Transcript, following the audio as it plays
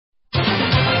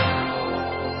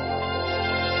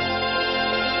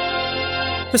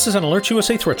This is an Alert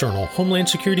USA Threat Journal Homeland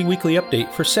Security Weekly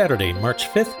Update for Saturday, March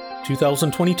 5th,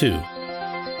 2022.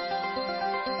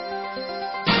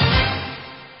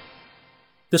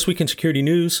 This week in security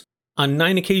news, on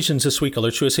 9 occasions this week,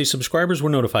 Alert USA subscribers were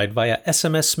notified via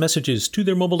SMS messages to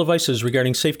their mobile devices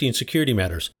regarding safety and security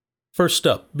matters. First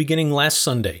up, beginning last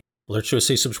Sunday, Alert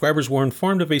USA subscribers were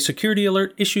informed of a security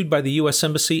alert issued by the U.S.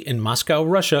 Embassy in Moscow,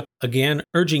 Russia, again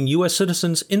urging U.S.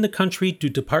 citizens in the country to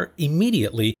depart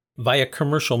immediately via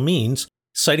commercial means,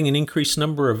 citing an increased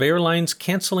number of airlines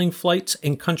canceling flights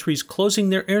and countries closing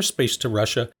their airspace to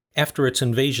Russia after its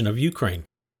invasion of Ukraine.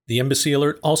 The embassy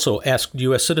alert also asked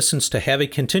U.S. citizens to have a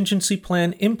contingency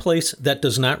plan in place that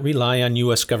does not rely on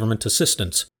U.S. government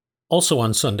assistance. Also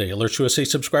on Sunday, Alert USA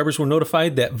subscribers were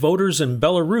notified that voters in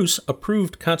Belarus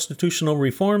approved constitutional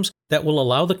reforms that will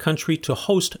allow the country to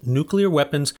host nuclear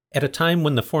weapons at a time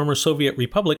when the former Soviet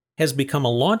Republic has become a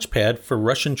launch pad for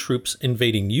Russian troops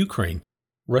invading Ukraine.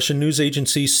 Russian news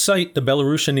agencies cite the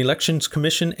Belarusian Elections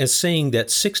Commission as saying that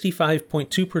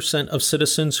 65.2% of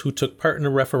citizens who took part in a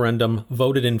referendum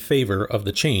voted in favor of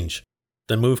the change.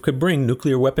 The move could bring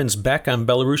nuclear weapons back on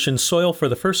Belarusian soil for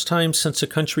the first time since the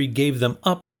country gave them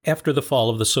up after the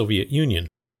fall of the Soviet Union.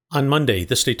 On Monday,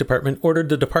 the State Department ordered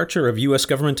the departure of U.S.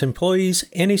 government employees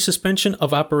and a suspension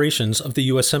of operations of the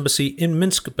U.S. Embassy in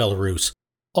Minsk, Belarus.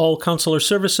 All consular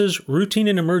services, routine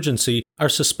and emergency, are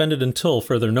suspended until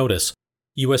further notice.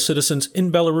 U.S. citizens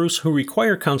in Belarus who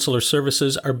require consular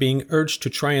services are being urged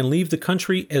to try and leave the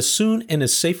country as soon and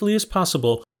as safely as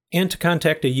possible and to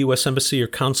contact a U.S. embassy or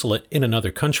consulate in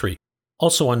another country.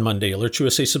 Also on Monday, Alert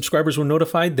USA subscribers were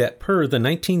notified that per the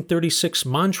 1936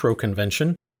 Montreux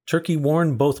Convention, Turkey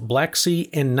warned both Black Sea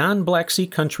and non-Black Sea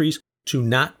countries to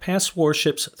not pass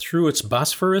warships through its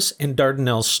Bosphorus and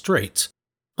Dardanelles Straits.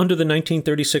 Under the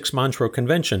 1936 Montreux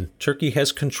Convention, Turkey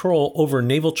has control over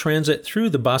naval transit through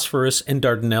the Bosphorus and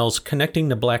Dardanelles connecting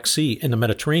the Black Sea and the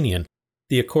Mediterranean.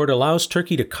 The accord allows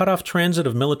Turkey to cut off transit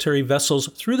of military vessels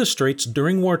through the straits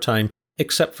during wartime,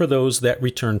 except for those that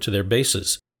return to their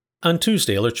bases. On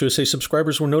Tuesday, Alert USA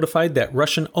subscribers were notified that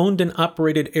Russian-owned and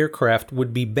operated aircraft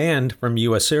would be banned from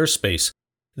U.S. airspace.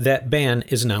 That ban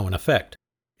is now in effect.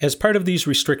 As part of these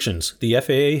restrictions, the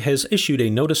FAA has issued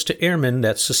a notice to airmen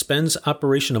that suspends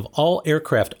operation of all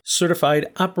aircraft certified,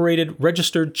 operated,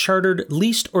 registered, chartered,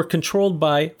 leased, or controlled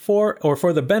by, for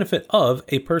the benefit of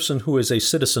a person who is a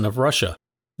citizen of Russia.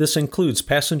 This includes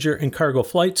passenger and cargo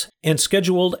flights and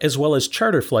scheduled as well as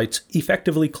charter flights,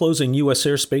 effectively closing U.S.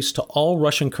 airspace to all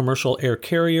Russian commercial air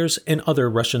carriers and other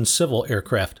Russian civil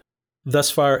aircraft.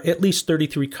 Thus far, at least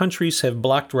 33 countries have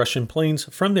blocked Russian planes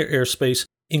from their airspace,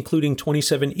 including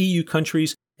 27 EU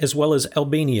countries, as well as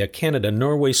Albania, Canada,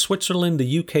 Norway, Switzerland,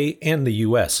 the UK, and the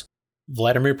US.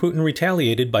 Vladimir Putin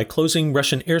retaliated by closing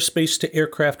Russian airspace to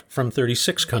aircraft from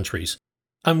 36 countries.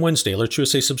 On Wednesday, Alert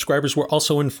USA subscribers were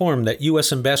also informed that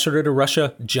U.S. Ambassador to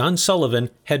Russia, John Sullivan,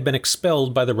 had been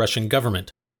expelled by the Russian government.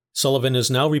 Sullivan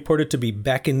is now reported to be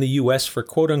back in the U.S. for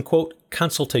quote-unquote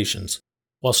consultations.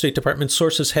 While State Department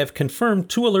sources have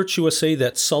confirmed to Alert USA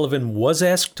that Sullivan was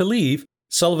asked to leave,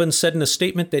 Sullivan said in a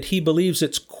statement that he believes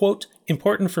it's, quote,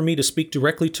 important for me to speak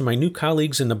directly to my new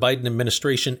colleagues in the Biden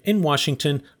administration in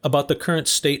Washington about the current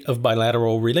state of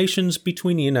bilateral relations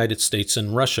between the United States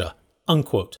and Russia,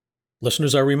 unquote.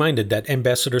 Listeners are reminded that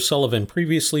Ambassador Sullivan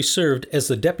previously served as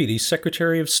the Deputy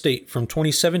Secretary of State from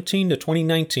 2017 to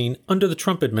 2019 under the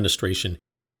Trump administration.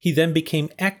 He then became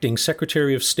acting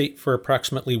Secretary of State for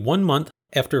approximately 1 month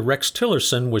after Rex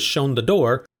Tillerson was shown the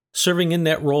door, serving in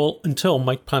that role until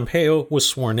Mike Pompeo was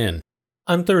sworn in.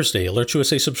 On Thursday, Alert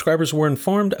USA subscribers were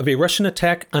informed of a Russian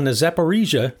attack on the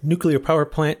Zaporizhzhia nuclear power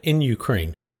plant in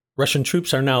Ukraine. Russian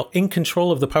troops are now in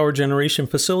control of the power generation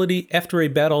facility after a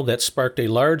battle that sparked a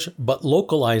large but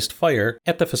localized fire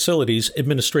at the facility's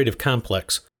administrative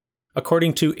complex.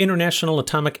 According to International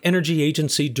Atomic Energy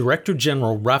Agency Director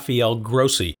General Rafael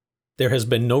Grossi, there has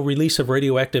been no release of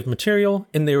radioactive material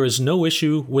and there is no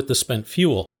issue with the spent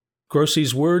fuel.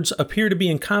 Grossi's words appear to be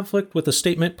in conflict with a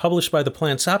statement published by the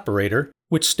plant's operator,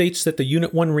 which states that the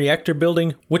Unit 1 reactor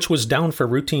building, which was down for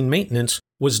routine maintenance,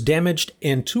 was damaged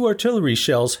and 2 artillery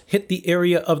shells hit the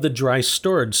area of the dry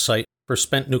storage site for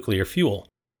spent nuclear fuel.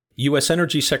 U.S.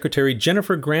 Energy Secretary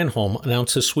Jennifer Granholm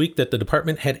announced this week that the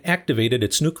department had activated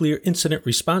its Nuclear Incident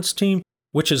Response Team,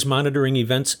 which is monitoring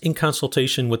events in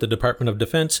consultation with the Department of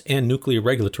Defense and Nuclear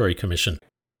Regulatory Commission.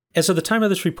 As of the time of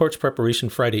this report's preparation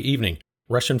Friday evening,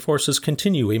 Russian forces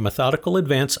continue a methodical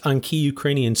advance on key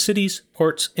Ukrainian cities,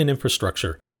 ports, and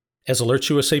infrastructure. As Alert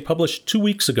USA published 2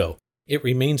 weeks ago, it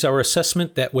remains our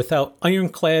assessment that without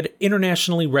ironclad,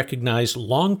 internationally recognized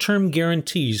long-term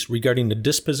guarantees regarding the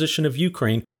disposition of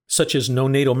Ukraine, such as no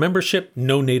NATO membership,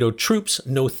 no NATO troops,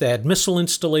 no THAAD missile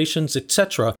installations,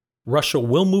 etc., Russia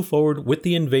will move forward with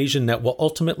the invasion that will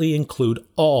ultimately include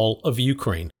all of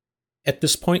Ukraine. At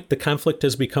this point, the conflict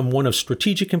has become one of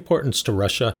strategic importance to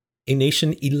Russia, a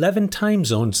nation 11 time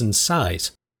zones in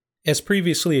size. As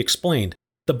previously explained,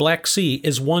 the Black Sea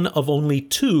is one of only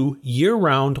 2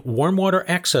 year-round warm water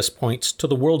access points to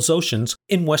the world's oceans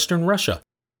in western Russia.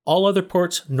 All other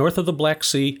ports north of the Black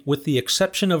Sea, with the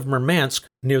exception of Murmansk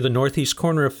near the northeast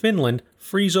corner of Finland,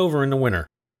 freeze over in the winter.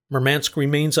 Murmansk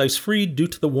remains ice-free due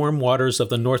to the warm waters of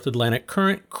the North Atlantic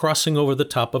Current crossing over the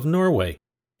top of Norway.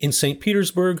 In St.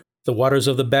 Petersburg, the waters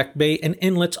of the back bay and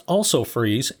inlets also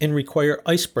freeze and require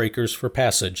icebreakers for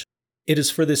passage. It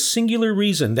is for this singular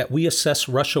reason that we assess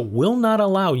Russia will not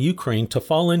allow Ukraine to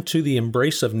fall into the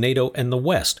embrace of NATO and the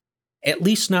West, at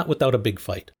least not without a big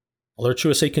fight. Alerts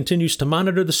USA continues to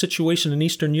monitor the situation in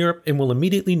Eastern Europe and will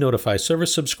immediately notify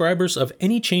service subscribers of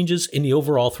any changes in the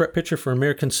overall threat picture for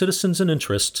American citizens and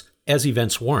interests as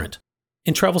events warrant.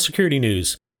 In travel security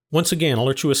news, once again,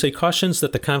 Alerts USA cautions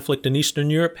that the conflict in Eastern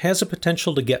Europe has a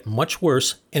potential to get much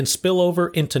worse, and spill over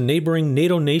into neighboring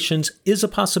NATO nations is a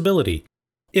possibility.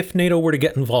 If NATO were to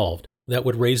get involved, that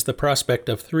would raise the prospect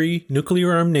of 3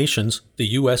 nuclear-armed nations, the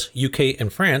US, UK,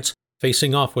 and France,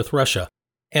 facing off with Russia.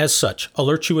 As such,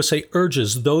 Alerts USA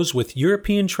urges those with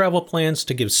European travel plans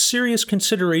to give serious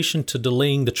consideration to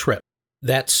delaying the trip.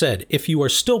 That said, if you are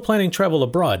still planning travel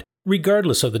abroad,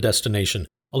 regardless of the destination,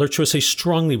 Alerts USA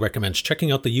strongly recommends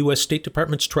checking out the U.S. State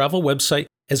Department's travel website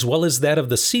as well as that of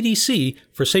the CDC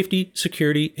for safety,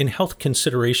 security, and health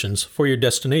considerations for your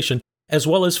destination, as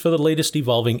well as for the latest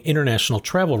evolving international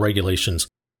travel regulations.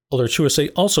 Alerts USA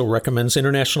also recommends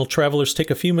international travelers take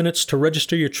a few minutes to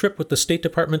register your trip with the State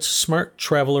Department's Smart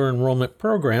Traveler Enrollment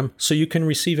Program so you can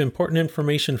receive important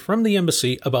information from the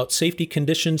Embassy about safety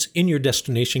conditions in your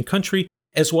destination country,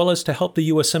 as well as to help the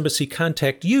U.S. Embassy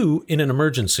contact you in an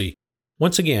emergency.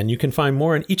 Once again, you can find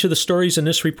more on each of the stories in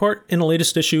this report in the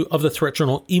latest issue of the Threat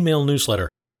Journal email newsletter.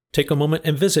 Take a moment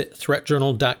and visit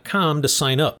threatjournal.com to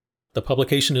sign up. The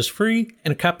publication is free,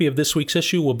 and a copy of this week's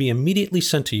issue will be immediately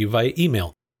sent to you via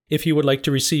email. If you would like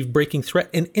to receive breaking threat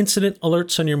and incident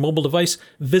alerts on your mobile device,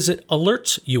 visit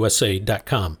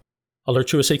alertsusa.com.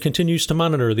 Alerts USA continues to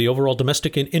monitor the overall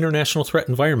domestic and international threat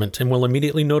environment and will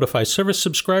immediately notify service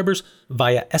subscribers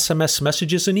via SMS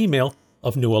messages and email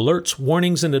of new alerts,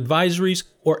 warnings, and advisories,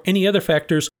 or any other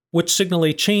factors which signal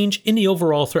a change in the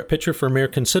overall threat picture for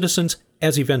American citizens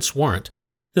as events warrant.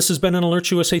 This has been an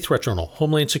Alerts USA Threat Journal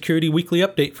Homeland Security Weekly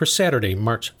Update for Saturday,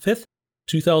 March 5th,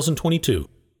 2022.